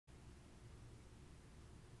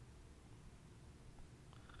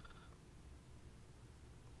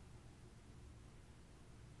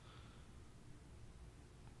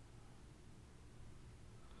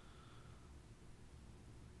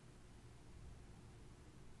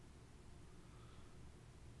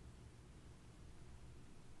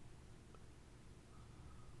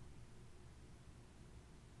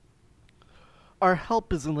Our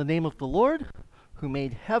help is in the name of the Lord, who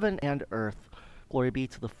made heaven and earth. Glory be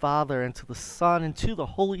to the Father, and to the Son, and to the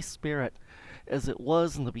Holy Spirit, as it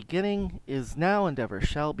was in the beginning, is now, and ever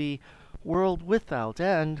shall be, world without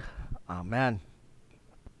end. Amen.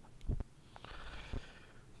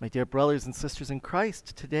 My dear brothers and sisters in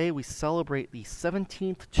Christ, today we celebrate the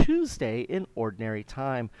 17th Tuesday in Ordinary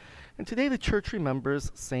Time. And today the Church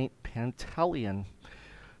remembers Saint Pantaleon.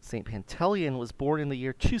 Saint Pantaleon was born in the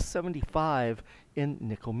year 275 in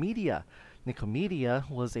Nicomedia. Nicomedia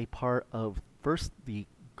was a part of first the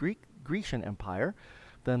Grecian Empire,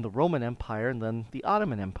 then the Roman Empire, and then the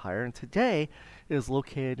Ottoman Empire. And today it is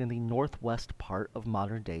located in the northwest part of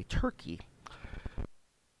modern-day Turkey.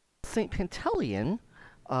 Saint Pantaleon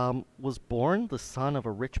was born the son of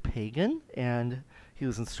a rich pagan, and he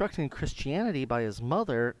was instructed in Christianity by his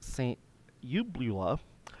mother, Saint Eubula.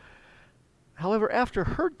 However, after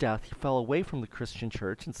her death, he fell away from the Christian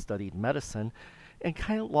church and studied medicine, and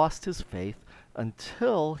kind of lost his faith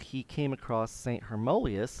until he came across Saint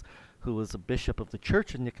Hermolius, who was a bishop of the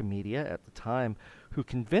church in Nicomedia at the time, who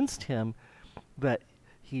convinced him that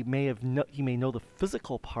he may know the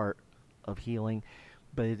physical part of healing,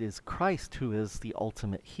 but it is Christ who is the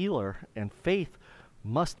ultimate healer, and faith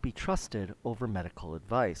must be trusted over medical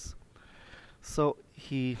advice. So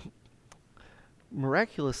he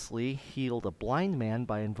miraculously healed a blind man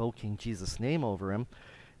by invoking Jesus' name over him,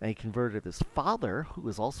 and he converted his father, who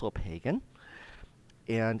was also a pagan,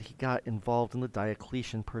 and he got involved in the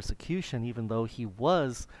Diocletian persecution, even though he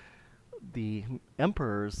was the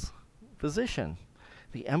emperor's physician.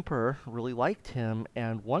 The emperor really liked him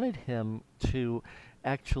and wanted him to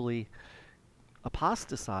actually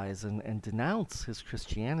apostatize and denounce his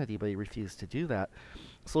Christianity, but he refused to do that.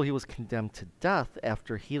 So he was condemned to death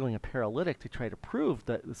after healing a paralytic to try to prove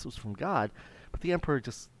that this was from God, but the emperor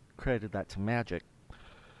just credited that to magic.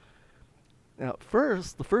 Now,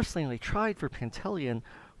 the first thing they tried for Pantaleon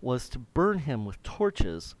was to burn him with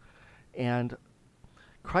torches, and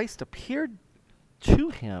Christ appeared to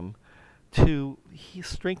him to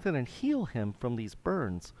strengthen and heal him from these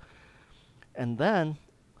burns. And then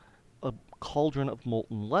a cauldron of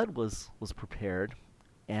molten lead was prepared,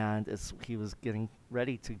 and as he was getting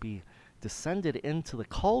ready to be descended into the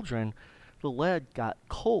cauldron, the lead got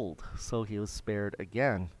cold, so he was spared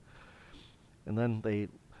again. And then they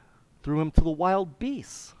threw him to the wild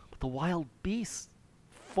beasts, but the wild beasts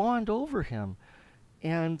fawned over him,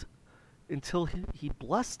 and until he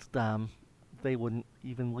blessed them, they wouldn't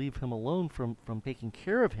even leave him alone from taking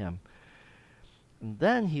care of him. And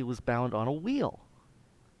then he was bound on a wheel.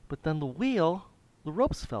 But then the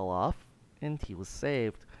ropes fell off, and he was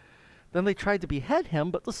saved. Then they tried to behead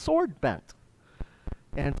him, but the sword bent.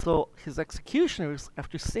 And so his executioners,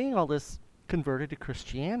 after seeing all this, converted to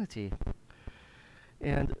Christianity.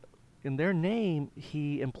 And in their name,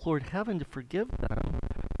 he implored heaven to forgive them.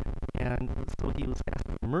 And so he was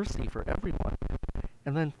asking for mercy for everyone.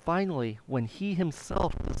 And then finally, when he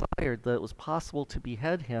himself desired that it was possible to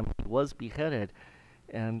behead him, he was beheaded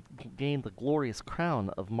and gained the glorious crown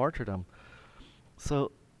of martyrdom.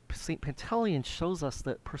 So St. Pantaleon shows us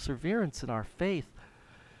that perseverance in our faith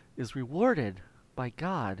is rewarded by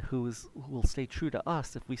God, who will stay true to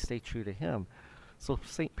us if we stay true to him. So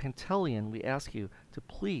St. Pantaleon, we ask you to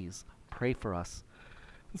please pray for us.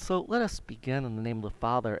 And so let us begin in the name of the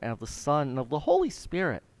Father, and of the Son, and of the Holy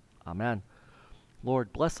Spirit. Amen.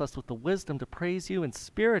 Lord, bless us with the wisdom to praise you in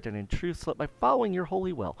spirit and in truth, so that by following your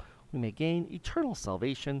holy will, we may gain eternal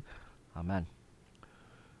salvation. Amen.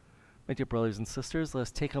 My dear brothers and sisters, let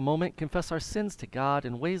us take a moment, confess our sins to God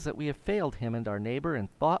in ways that we have failed him and our neighbor in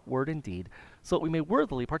thought, word, and deed, so that we may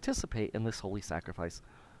worthily participate in this holy sacrifice.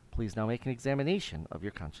 Please now make an examination of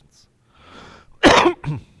your conscience.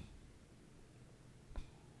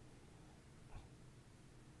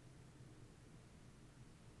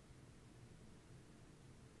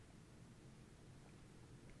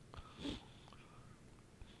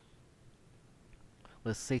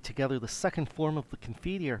 Let us say together the second form of the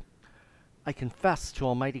Confiteor. I confess to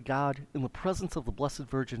Almighty God, in the presence of the Blessed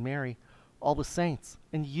Virgin Mary, all the saints,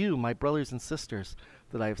 and you, my brothers and sisters,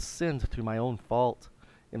 that I have sinned through my own fault,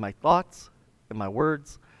 in my thoughts, in my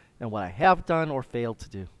words, and what I have done or failed to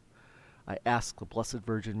do. I ask the Blessed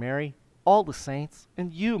Virgin Mary, all the saints,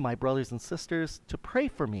 and you, my brothers and sisters, to pray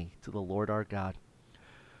for me to the Lord our God.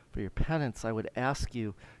 For your penance, I would ask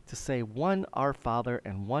you to say one Our Father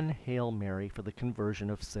and one Hail Mary for the conversion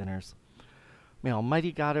of sinners. May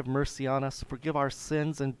Almighty God have mercy on us, forgive our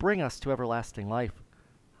sins, and bring us to everlasting life.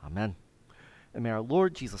 Amen. And may our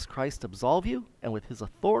Lord Jesus Christ absolve you, and with his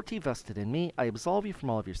authority vested in me, I absolve you from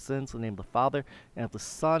all of your sins in the name of the Father, and of the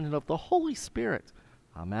Son, and of the Holy Spirit.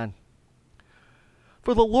 Amen.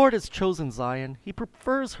 For the Lord has chosen Zion. He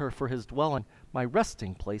prefers her for his dwelling, my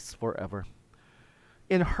resting place forever.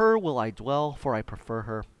 In her will I dwell, for I prefer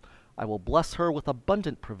her. I will bless her with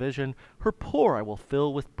abundant provision. Her poor I will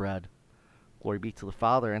fill with bread. Glory be to the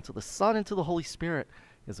Father, and to the Son, and to the Holy Spirit,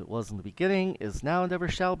 as it was in the beginning, is now, and ever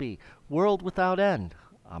shall be, world without end.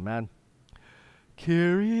 Amen.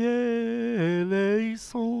 Kyrie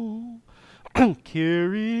eleison,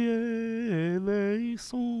 Kyrie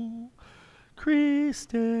eleison,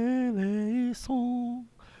 Christe eleison,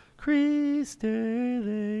 Christe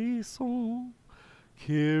eleison,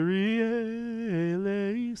 Kyrie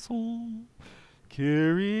eleison,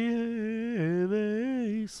 Kyrie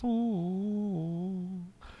eleison.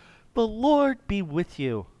 The Lord be with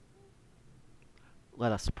you.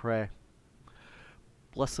 Let us pray.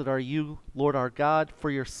 Blessed are you, Lord our God, for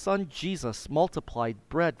your Son Jesus multiplied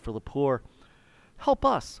bread for the poor. Help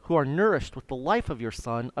us, who are nourished with the life of your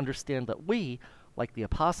Son, understand that we, like the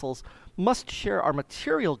apostles, must share our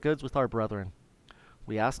material goods with our brethren.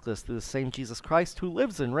 We ask this through the same Jesus Christ, who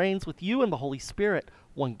lives and reigns with you in the Holy Spirit,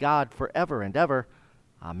 one God, forever and ever.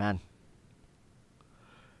 Amen.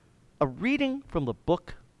 A reading from the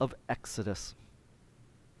book of Exodus.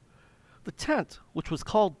 The tent, which was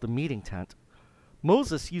called the meeting tent,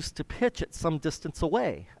 Moses used to pitch at some distance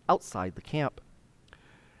away, outside the camp.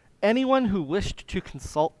 Anyone who wished to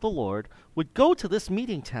consult the Lord would go to this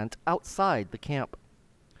meeting tent outside the camp.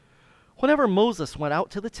 Whenever Moses went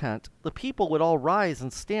out to the tent, the people would all rise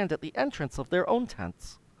and stand at the entrance of their own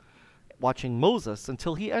tents, watching Moses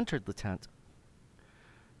until he entered the tent.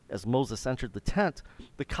 As Moses entered the tent,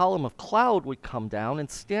 the column of cloud would come down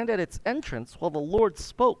and stand at its entrance while the Lord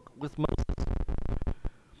spoke with Moses.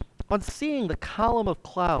 On seeing the column of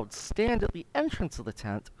cloud stand at the entrance of the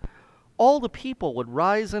tent, all the people would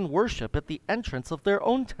rise and worship at the entrance of their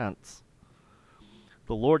own tents.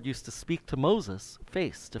 The Lord used to speak to Moses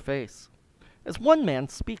face to face, as one man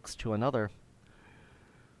speaks to another.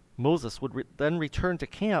 Moses would then return to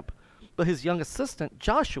camp, but his young assistant,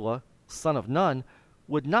 Joshua, son of Nun,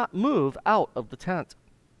 would not move out of the tent.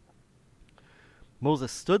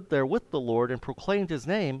 Moses stood there with the Lord and proclaimed his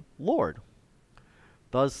name, Lord.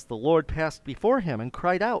 Thus the Lord passed before him and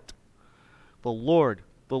cried out, the Lord,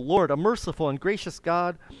 a merciful and gracious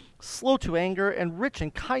God, slow to anger and rich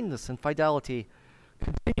in kindness and fidelity,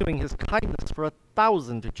 continuing his kindness for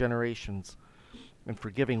 1,000 generations, and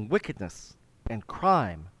forgiving wickedness and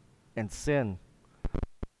crime and sin.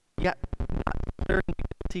 Yet not sparing the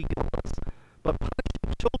guilty guiltless, but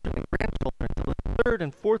punishing children and grandchildren to the 3rd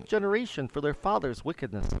and 4th generation for their father's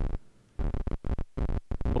wickedness.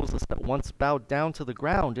 Moses at once bowed down to the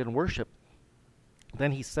ground in worship.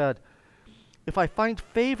 Then he said, If I find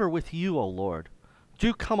favor with you, O Lord,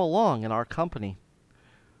 do come along in our company.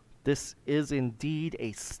 This is indeed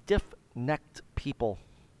a stiff-necked people.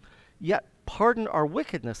 Yet pardon our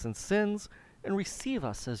wickedness and sins, and receive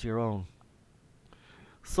us as your own.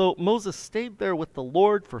 So Moses stayed there with the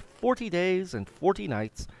Lord for 40 days and 40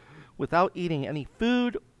 nights, without eating any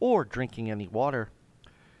food or drinking any water.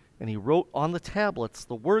 And he wrote on the tablets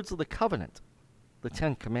the words of the covenant, the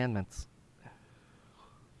 10 Commandments.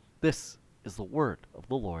 This is the word of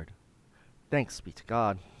the Lord. Thanks be to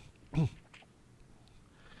God.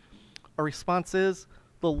 Our response is,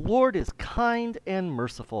 the Lord is kind and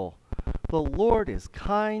merciful. The Lord is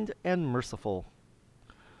kind and merciful.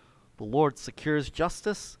 The Lord secures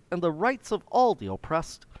justice and the rights of all the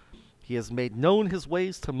oppressed. He has made known his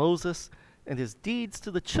ways to Moses and his deeds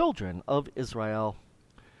to the children of Israel.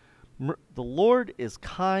 The Lord is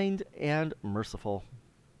kind and merciful.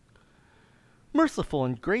 Merciful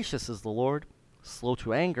and gracious is the Lord, slow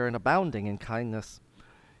to anger and abounding in kindness.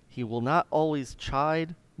 He will not always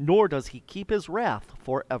chide, nor does he keep his wrath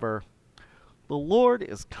forever. The Lord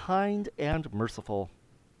is kind and merciful.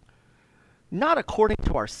 Not according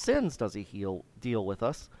to our sins does he deal with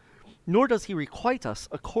us, nor does he requite us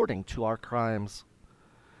according to our crimes.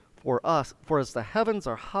 For as the heavens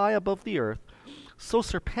are high above the earth, so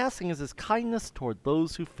surpassing is his kindness toward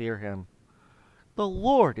those who fear him. The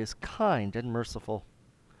Lord is kind and merciful.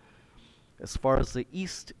 As far as the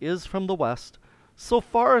east is from the west, so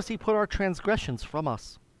far as he put our transgressions from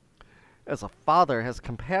us. As a father has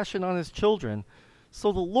compassion on his children,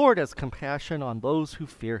 so the Lord has compassion on those who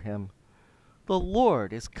fear him. The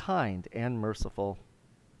Lord is kind and merciful.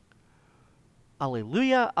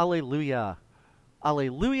 Alleluia, alleluia.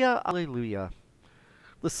 Alleluia, alleluia.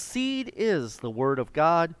 The seed is the word of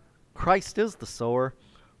God. Christ is the sower.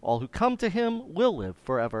 All who come to him will live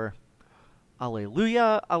forever.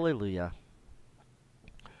 Alleluia, alleluia.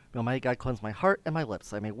 May Almighty God cleanse my heart and my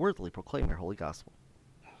lips, that I may worthily proclaim your holy gospel.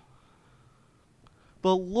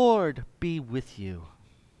 The Lord be with you.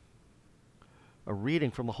 A reading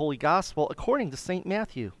from the Holy Gospel according to St.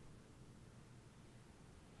 Matthew.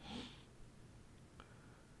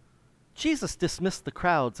 Jesus dismissed the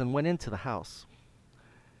crowds and went into the house.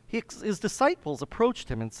 His disciples approached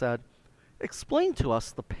him and said, "Explain to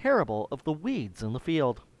us the parable of the weeds in the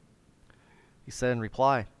field." He said in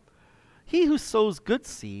reply, "He who sows good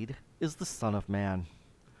seed is the Son of Man.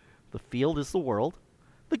 The field is the world,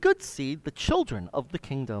 the good seed the children of the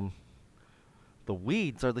kingdom. The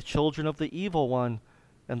weeds are the children of the evil one,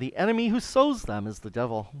 and the enemy who sows them is the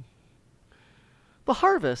devil. The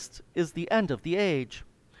harvest is the end of the age,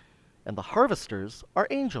 and the harvesters are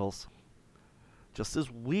angels. Just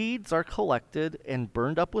as weeds are collected and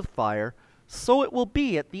burned up with fire, so it will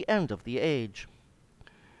be at the end of the age.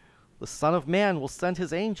 The Son of Man will send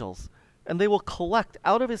his angels, and they will collect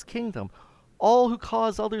out of his kingdom all who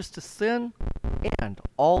cause others to sin and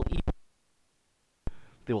all evil.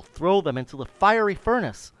 They will throw them into the fiery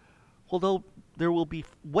furnace, although there will be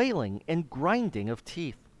wailing and grinding of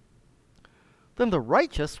teeth. Then the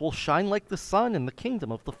righteous will shine like the sun in the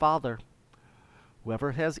kingdom of the Father.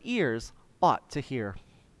 Whoever has ears ought to hear."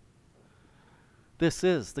 This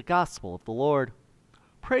is the gospel of the Lord.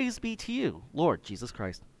 Praise be to you, Lord Jesus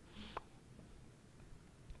Christ.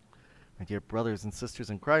 My dear brothers and sisters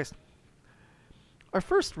in Christ, our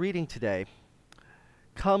first reading today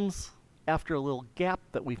comes after a little gap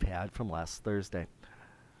that we've had from last Thursday.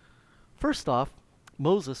 First off,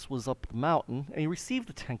 Moses was up the mountain and he received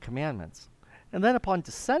the 10 Commandments. And then upon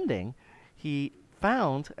descending, he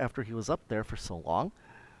found, after he was up there for so long,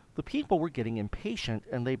 the people were getting impatient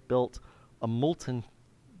and they built a molten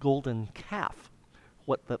golden calf,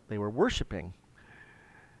 that they were worshiping.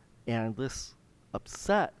 And this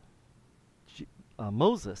upset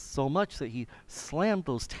Moses so much that he slammed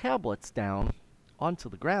those tablets down onto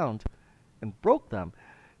the ground and broke them,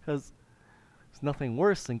 because there's nothing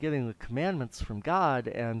worse than getting the commandments from God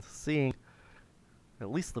and seeing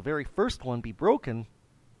at least the very first one be broken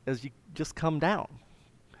as you just come down.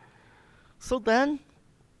 So then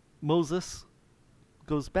Moses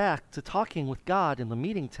goes back to talking with God in the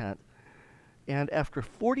meeting tent, and after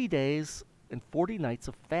 40 days and 40 nights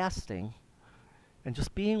of fasting and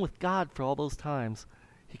just being with God for all those times,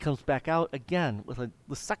 he comes back out again with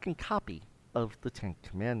the second copy of the 10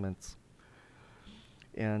 Commandments.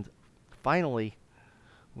 And finally,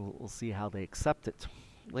 we'll see how they accept it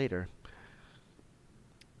later.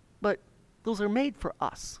 But those are made for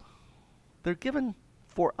us. They're given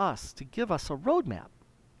for us to give us a roadmap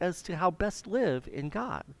as to how best live in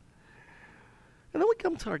God. And then we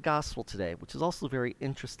come to our gospel today, which is also very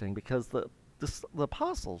interesting because the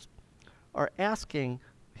apostles are asking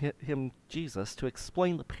him, Jesus, to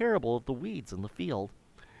explain the parable of the weeds in the field.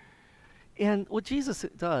 And what Jesus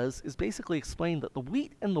does is basically explain that the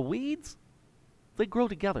wheat and the weeds, they grow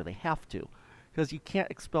together. They have to, because you can't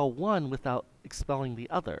expel one without expelling the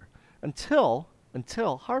other until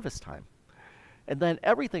harvest time. And then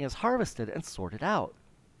everything is harvested and sorted out.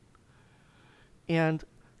 And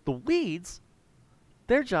the weeds,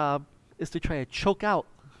 their job is to try to choke out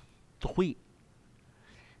the wheat.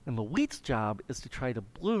 And the wheat's job is to try to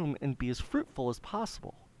bloom and be as fruitful as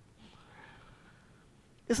possible.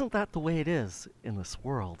 Isn't that the way it is in this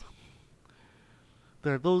world?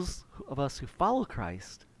 There are those of us who follow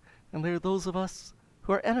Christ, and there are those of us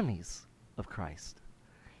who are enemies of Christ.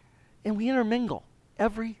 And we intermingle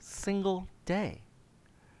every single day.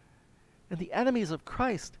 And the enemies of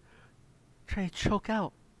Christ try to choke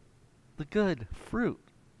out the good fruit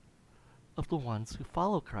of the ones who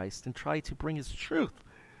follow Christ and try to bring his truth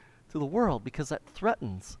to the world, because that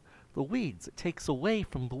threatens the weeds. It takes away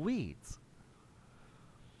from the weeds.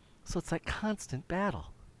 So it's that constant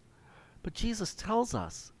battle. But Jesus tells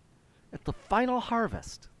us at the final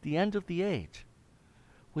harvest, the end of the age,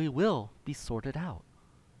 we will be sorted out.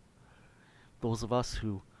 Those of us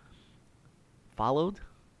who followed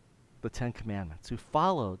the 10 Commandments, who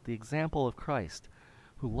followed the example of Christ,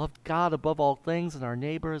 who loved God above all things and our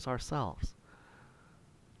neighbor as ourselves,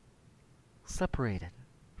 separated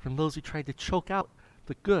from those who tried to choke out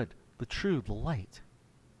the good, the true, the light.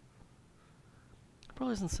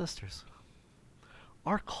 Brothers and sisters,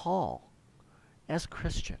 our call as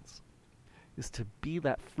Christians is to be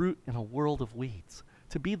that fruit in a world of weeds,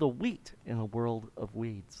 to be the wheat in a world of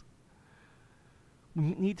weeds.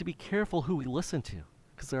 We need to be careful who we listen to,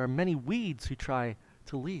 because there are many weeds who try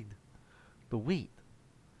to lead the wheat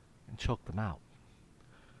and choke them out.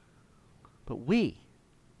 But we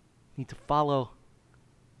need to follow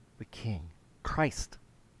the King, Christ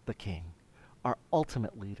the King, our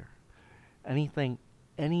ultimate leader.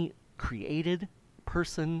 Any created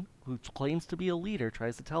person who claims to be a leader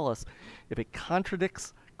tries to tell us, if it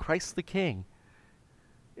contradicts Christ the King,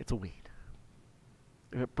 it's a weed.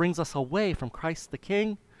 If it brings us away from Christ the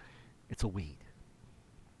King, it's a weed.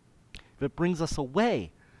 If it brings us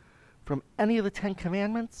away from any of the 10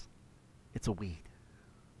 Commandments, it's a weed.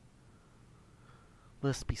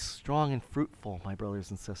 Let us be strong and fruitful, my brothers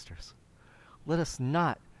and sisters. Let us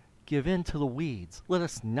not give in to the weeds. Let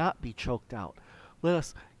us not be choked out. Let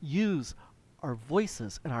us use our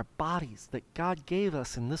voices and our bodies that God gave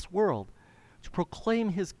us in this world to proclaim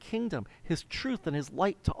his kingdom, his truth, and his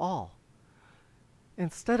light to all.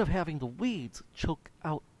 Instead of having the weeds choke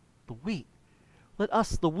out the wheat, let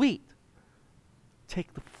us, the wheat,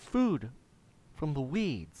 take the food from the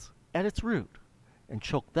weeds at its root and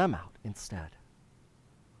choke them out instead.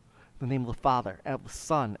 In the name of the Father, and of the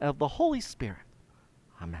Son, and of the Holy Spirit.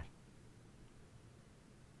 Amen.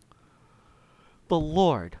 The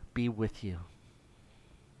Lord be with you.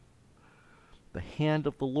 The hand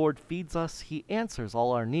of the Lord feeds us. He answers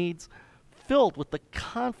all our needs. Filled with the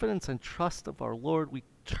confidence and trust of our Lord, we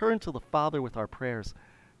turn to the Father with our prayers.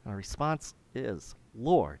 And our response is,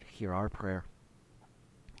 Lord, hear our prayer.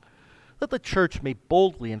 That the church may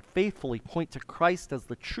boldly and faithfully point to Christ as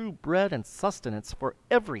the true bread and sustenance for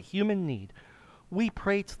every human need, we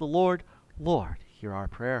pray to the Lord, Lord, hear our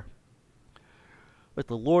prayer. That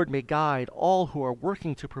the Lord may guide all who are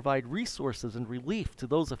working to provide resources and relief to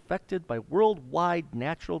those affected by worldwide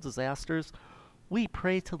natural disasters, we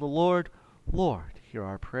pray to the Lord, Lord, hear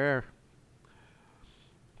our prayer.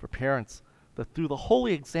 For parents, that through the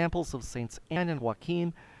holy examples of Saints Anne and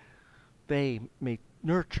Joachim, they may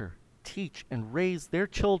nurture, teach, and raise their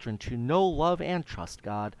children to know, love, and trust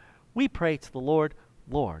God, we pray to the Lord,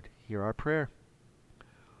 Lord, hear our prayer.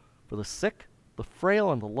 For the sick, the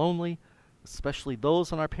frail, and the lonely, especially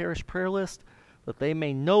those on our parish prayer list, that they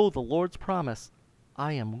may know the Lord's promise,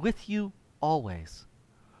 I am with you always.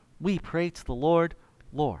 We pray to the Lord,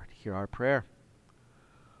 Lord, hear our prayer.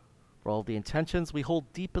 For all the intentions we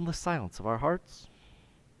hold deep in the silence of our hearts,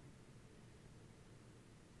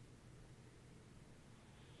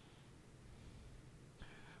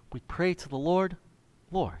 we pray to the Lord,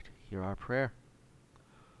 Lord, hear our prayer.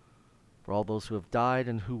 For all those who have died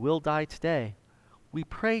and who will die today, we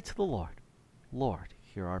pray to the Lord, Lord,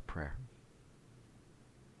 hear our prayer.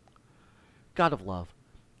 God of love,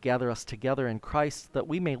 gather us together in Christ that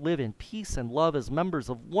we may live in peace and love as members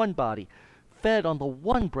of one body, fed on the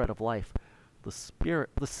one bread of life, the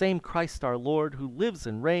Spirit, the same Christ our Lord, who lives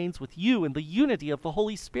and reigns with you in the unity of the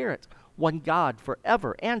Holy Spirit, one God,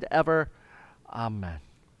 forever and ever. Amen.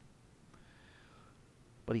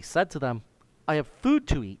 But he said to them, I have food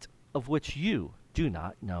to eat, of which you do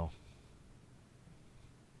not know.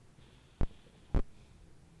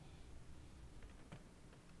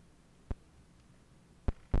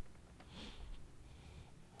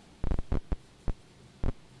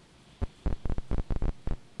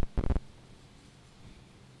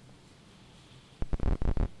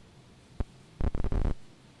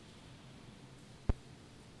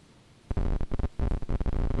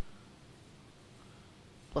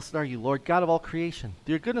 Blessed are you, Lord, God of all creation.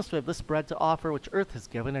 Through your goodness we have this bread to offer, which earth has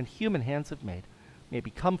given and human hands have made. May it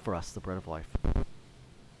become for us the bread of life.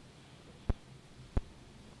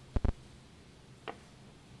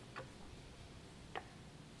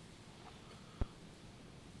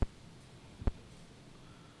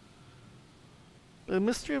 The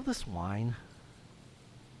mystery of this wine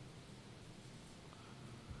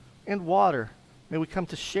and water, may we come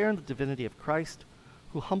to share in the divinity of Christ,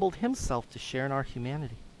 who humbled himself to share in our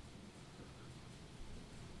humanity.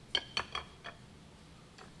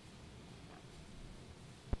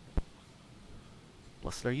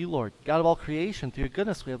 Blessed are you, Lord, God of all creation. Through your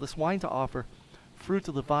goodness we have this wine to offer, fruit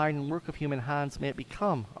of the vine and work of human hands. May it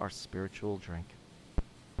become our spiritual drink.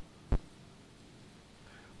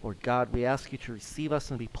 Lord God, we ask you to receive us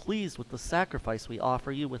and be pleased with the sacrifice we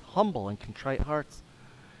offer you with humble and contrite hearts.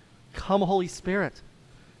 Come, Holy Spirit,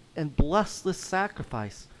 and bless this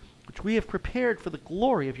sacrifice, which we have prepared for the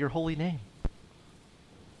glory of your holy name.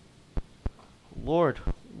 Lord,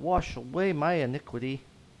 wash away my iniquity.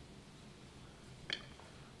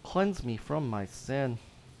 Cleanse me from my sin.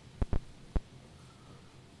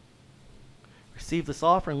 Receive this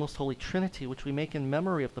offering, most holy Trinity, which we make in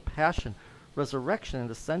memory of the passion, resurrection,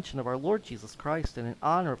 and ascension of our Lord Jesus Christ, and in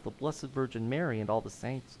honor of the Blessed Virgin Mary and all the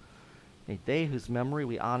saints. May they whose memory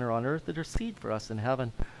we honor on earth intercede for us in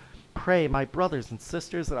heaven. Pray, my brothers and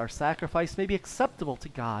sisters, that our sacrifice may be acceptable to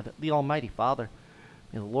God, the Almighty Father.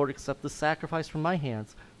 May the Lord accept this sacrifice from my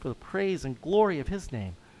hands for the praise and glory of his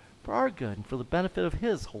name, for our good and for the benefit of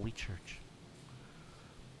his holy church.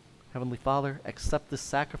 Heavenly Father, accept this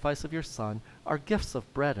sacrifice of your Son, our gifts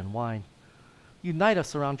of bread and wine. Unite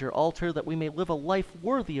us around your altar that we may live a life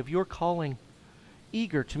worthy of your calling,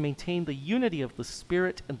 eager to maintain the unity of the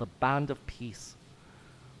Spirit and the bond of peace.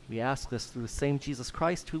 We ask this through the same Jesus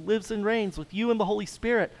Christ, who lives and reigns with you and the Holy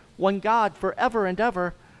Spirit, one God, forever and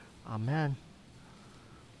ever. Amen.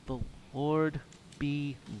 The Lord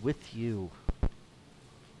be with you.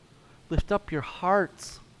 Lift up your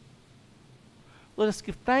hearts. Let us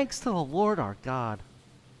give thanks to the Lord our God.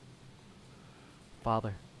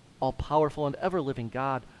 Father, all-powerful and ever-living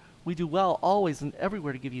God, we do well always and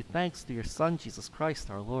everywhere to give you thanks through your Son, Jesus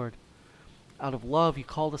Christ, our Lord. Out of love, you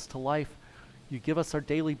called us to life. You give us our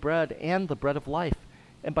daily bread and the bread of life.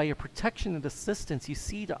 And by your protection and assistance, you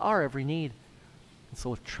see to our every need. And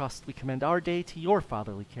so with trust, we commend our day to your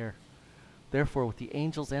fatherly care. Therefore, with the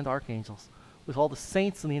angels and archangels, with all the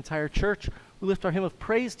saints and the entire church, we lift our hymn of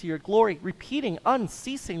praise to your glory, repeating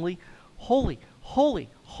unceasingly, Holy, holy,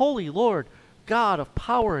 holy Lord, God of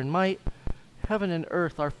power and might. Heaven and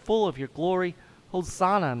earth are full of your glory.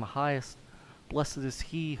 Hosanna in the highest. Blessed is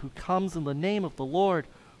he who comes in the name of the Lord.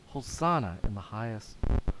 Hosanna in the highest.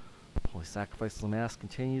 Holy Sacrifice of the Mass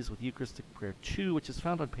continues with Eucharistic Prayer 2, which is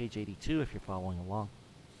found on page 82 if you're following along.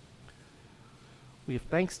 We give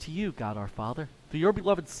thanks to you, God our Father, through your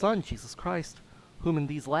beloved Son, Jesus Christ, whom in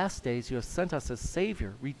these last days you have sent us as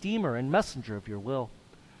Savior, Redeemer, and Messenger of your will.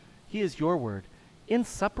 He is your word,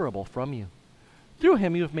 inseparable from you. Through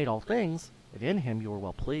him you have made all things, and in him you are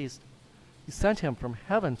well pleased. You sent him from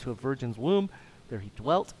heaven to a virgin's womb. There he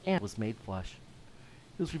dwelt and was made flesh.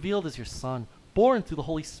 He was revealed as your Son, born through the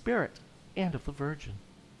Holy Spirit and of the Virgin.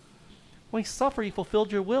 When he suffered, he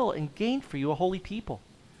fulfilled your will and gained for you a holy people.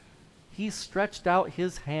 He stretched out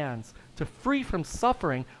his hands to free from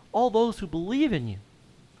suffering all those who believe in you.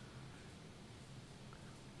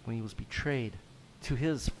 When he was betrayed, to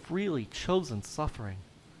his freely chosen suffering,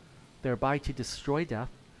 thereby to destroy death,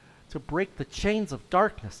 to break the chains of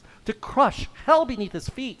darkness, to crush hell beneath his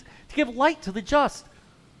feet, to give light to the just,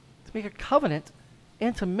 to make a covenant,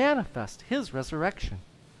 and to manifest his resurrection.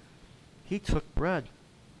 He took bread.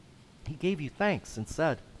 He gave you thanks and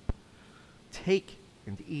said, Take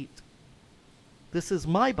and eat. This is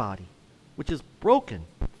my body, which is broken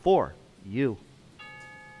for you.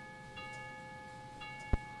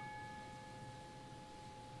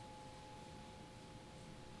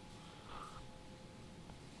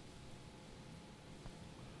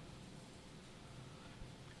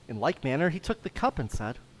 In like manner, he took the cup and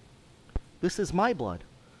said, This is my blood,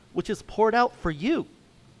 which is poured out for you.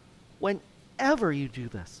 Whenever you do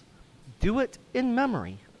this, do it in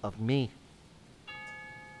memory of me.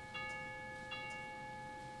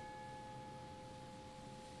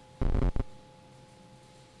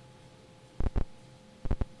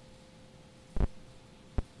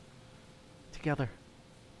 Together,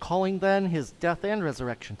 calling then his death and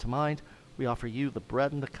resurrection to mind, we offer you the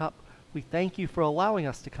bread and the cup. We thank you for allowing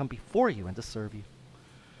us to come before you and to serve you.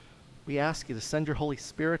 We ask you to send your Holy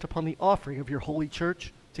Spirit upon the offering of your holy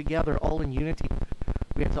church, together all in unity.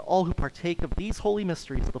 We ask to all who partake of these holy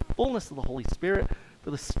mysteries, the fullness of the Holy Spirit,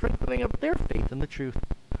 for the strengthening of their faith in the truth.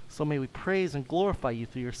 So may we praise and glorify you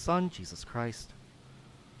through your Son, Jesus Christ.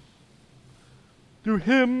 Through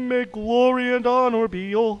him may glory and honor be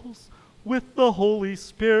yours, with the Holy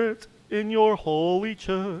Spirit in your holy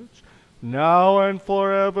church, now and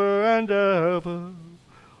forever and ever.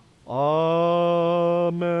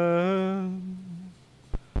 Amen.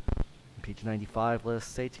 On page 95, let us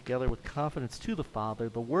say together with confidence to the Father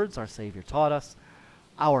the words our Savior taught us.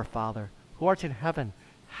 Our Father, who art in heaven,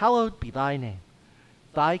 hallowed be thy name.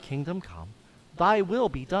 Thy kingdom come, thy will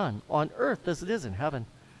be done, on earth as it is in heaven.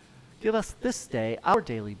 Give us this day our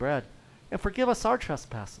daily bread, and forgive us our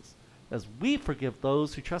trespasses, as we forgive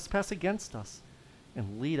those who trespass against us.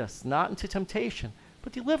 And lead us not into temptation,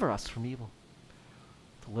 but deliver us from evil.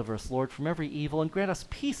 Deliver us, Lord, from every evil, and grant us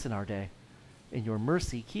peace in our day. In your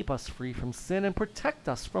mercy, keep us free from sin, and protect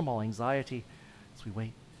us from all anxiety, as we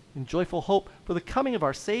wait in joyful hope for the coming of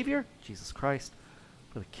our Savior, Jesus Christ.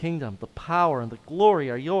 For the kingdom, the power, and the glory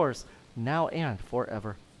are yours, now and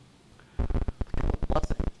forever.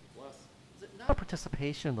 Blessed. Is it not a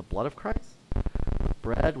participation in the blood of Christ? The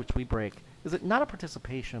bread which we break, is it not a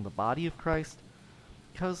participation in the body of Christ?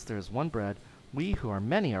 Because there is one bread, we who are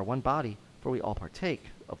many are one body, for we all partake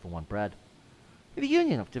of the one bread. May the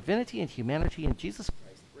union of divinity and humanity in Jesus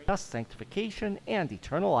Christ bring us sanctification and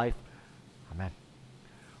eternal life. Amen.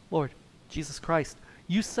 Lord Jesus Christ,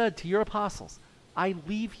 you said to your apostles, I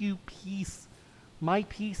leave you peace. My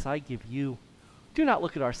peace I give you. Do not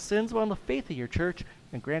look at our sins, but on the faith of your church,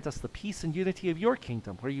 and grant us the peace and unity of your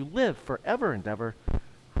kingdom, where you live forever and ever.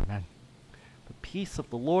 Amen. The peace of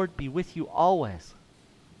the Lord be with you always.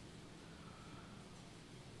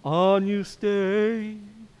 Agnus Dei,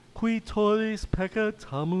 qui tollis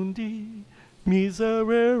peccata mundi,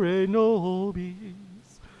 miserere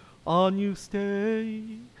nobis. Agnus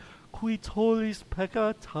Dei, qui tollis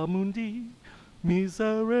peccata mundi,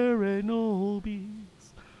 miserere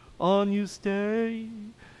nobis. Agnus Dei,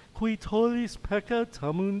 qui tollis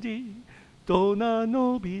peccata mundi, dona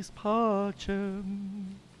nobis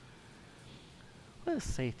pacem. Let us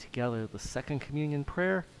say together the second communion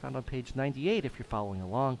prayer found on page 98 if you're following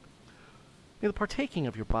along. May the partaking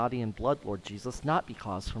of your body and blood, Lord Jesus, not be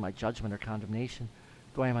cause for my judgment or condemnation.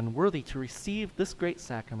 Though I am unworthy to receive this great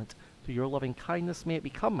sacrament, through your loving kindness may it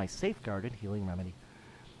become my safeguard and healing remedy.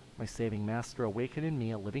 My saving Master, awaken in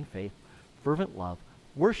me a living faith, fervent love,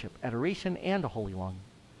 worship, adoration, and a holy longing.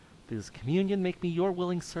 Through this communion make me your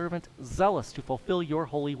willing servant, zealous to fulfill your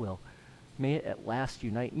holy will. May it at last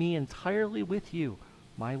unite me entirely with you,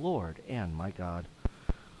 my Lord and my God.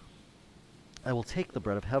 I will take the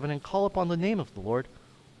bread of heaven and call upon the name of the Lord.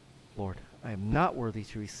 Lord, I am not worthy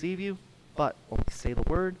to receive you, but only say the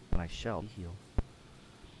word, and I shall be healed.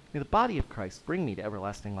 May the body of Christ bring me to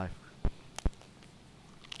everlasting life.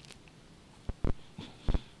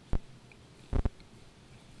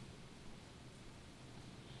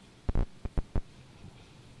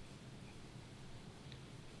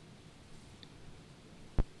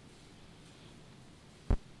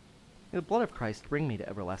 May the blood of Christ bring me to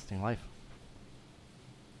everlasting life.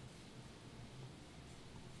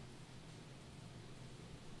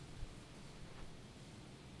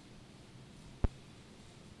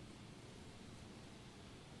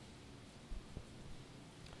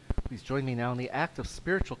 Please join me now in the act of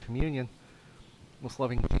spiritual communion. Most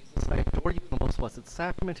loving Jesus, I adore you in the most blessed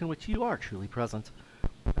sacrament in which you are truly present.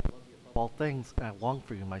 I love you above all things, and I long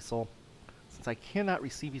for you in my soul. Since I cannot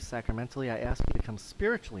receive you sacramentally, I ask you to come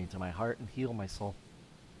spiritually into my heart and heal my soul.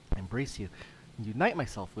 I embrace you and unite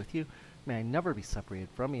myself with you. May I never be separated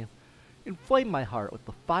from you. Inflame my heart with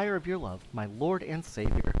the fire of your love, my Lord and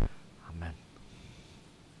Savior. Amen.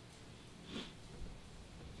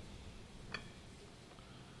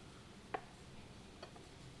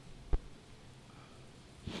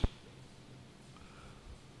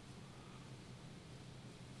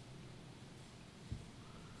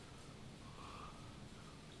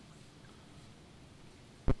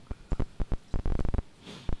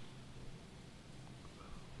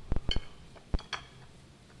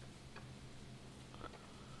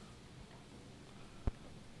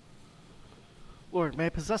 Lord, may I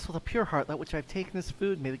possess with a pure heart that which I have taken as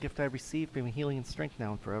food. May the gift I have received bring me healing and strength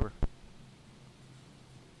now and forever.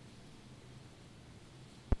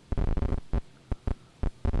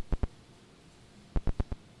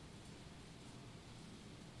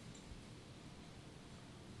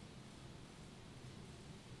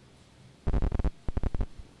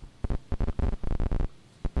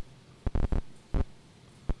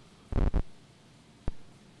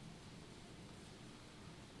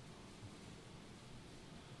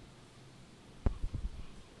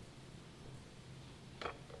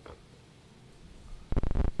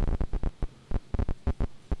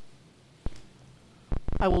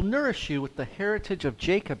 I will nourish you with the heritage of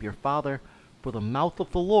Jacob your father, for the mouth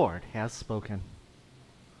of the Lord has spoken.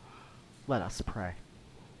 Let us pray.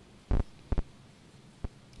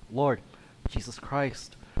 Lord Jesus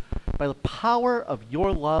Christ, by the power of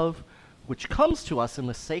your love, which comes to us in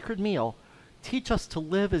the sacred meal, teach us to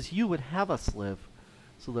live as you would have us live,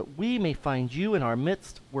 so that we may find you in our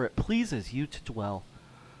midst where it pleases you to dwell.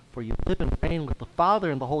 For you live and reign with the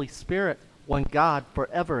Father and the Holy Spirit, one God,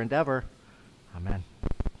 forever and ever. Amen.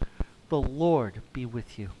 The Lord be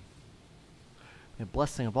with you. May the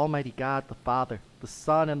blessing of Almighty God, the Father, the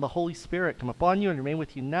Son, and the Holy Spirit come upon you and remain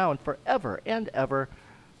with you now and forever and ever.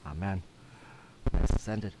 Amen. Mass is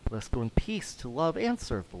ended. Let us go in peace to love and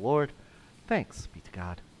serve the Lord. Thanks be to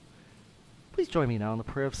God. Please join me now in the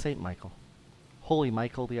prayer of Saint Michael. Holy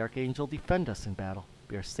Michael, the Archangel, defend us in battle.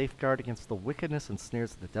 Be our safeguard against the wickedness and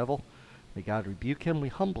snares of the devil. May God rebuke him, we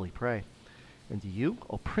humbly pray. And to you,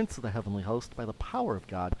 O Prince of the heavenly host, by the power of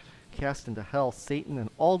God, cast into hell Satan and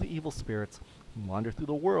all the evil spirits who wander through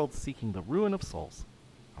the world seeking the ruin of souls.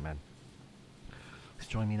 Amen. Please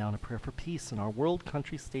join me now in a prayer for peace in our world,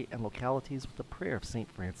 country, state, and localities with the prayer of St.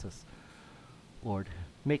 Francis. Lord,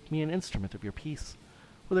 make me an instrument of your peace.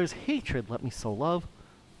 Where there's hatred, let me sow love.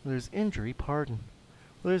 Where there's injury, pardon.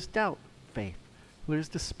 Where there's doubt, faith. Where there's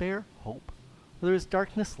despair, hope. Where there is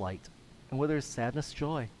darkness, light. And where there is sadness,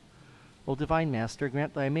 joy. O divine Master,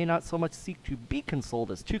 grant that I may not so much seek to be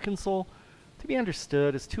consoled as to console, to be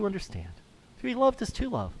understood as to understand, to be loved as to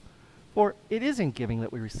love. For it is in giving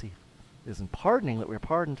that we receive. It is in pardoning that we are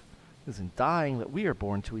pardoned. It is in dying that we are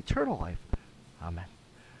born to eternal life. Amen.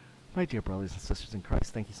 My dear brothers and sisters in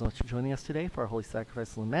Christ, thank you so much for joining us today for our Holy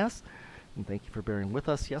Sacrifice of the Mass. And thank you for bearing with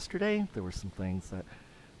us yesterday. There were some things that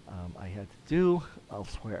I had to do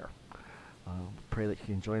elsewhere. Pray that you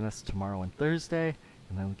can join us tomorrow and Thursday,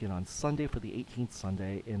 and then again on Sunday for the 18th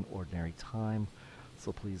Sunday in Ordinary Time.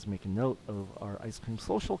 So please make a note of our ice cream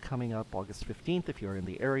social coming up August 15th. If you're in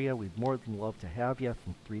the area, we'd more than love to have you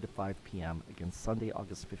from 3 to 5 p.m. Again, Sunday,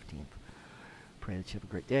 August 15th. Pray that you have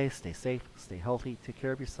a great day. Stay safe, stay healthy, take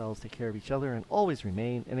care of yourselves, take care of each other, and always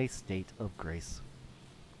remain in a state of grace.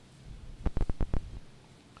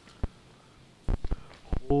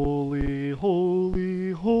 Holy,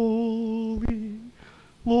 holy, holy,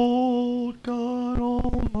 Lord God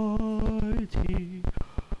Almighty,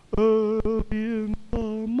 early in the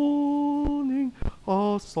morning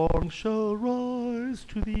our song shall rise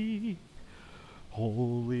to thee.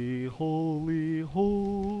 Holy, holy,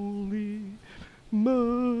 holy,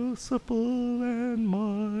 merciful and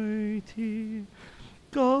mighty,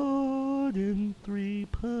 God in three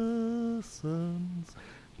persons,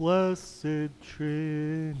 blessed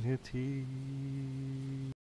Trinity.